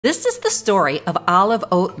This is the story of Olive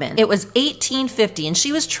Oatman. It was 1850 and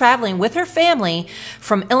she was traveling with her family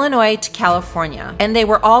from Illinois to California. And they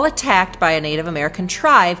were all attacked by a Native American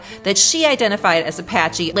tribe that she identified as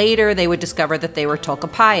Apache. Later, they would discover that they were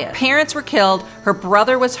Tolkapaya. Parents were killed, her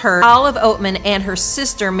brother was hurt. Olive Oatman and her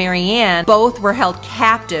sister, Marianne, both were held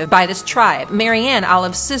captive by this tribe. Marianne,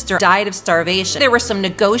 Olive's sister, died of starvation. There were some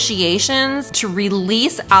negotiations to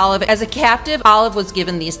release Olive as a captive. Olive was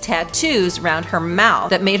given these tattoos around her mouth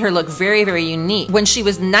that made her look very, very unique. When she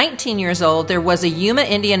was 19 years old, there was a Yuma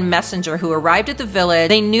Indian messenger who arrived at the village.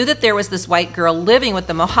 They knew that there was this white girl living with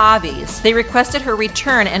the Mojaves. They requested her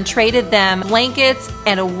return and traded them blankets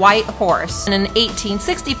and a white horse. And in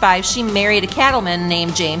 1865, she married a cattleman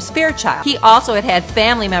named James Fairchild. He also had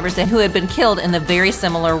family members who had been killed in the very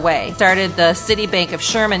similar way. Started the City Bank of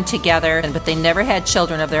Sherman together, but they never had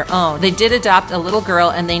children of their own. They did adopt a little girl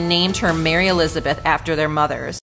and they named her Mary Elizabeth after their mothers.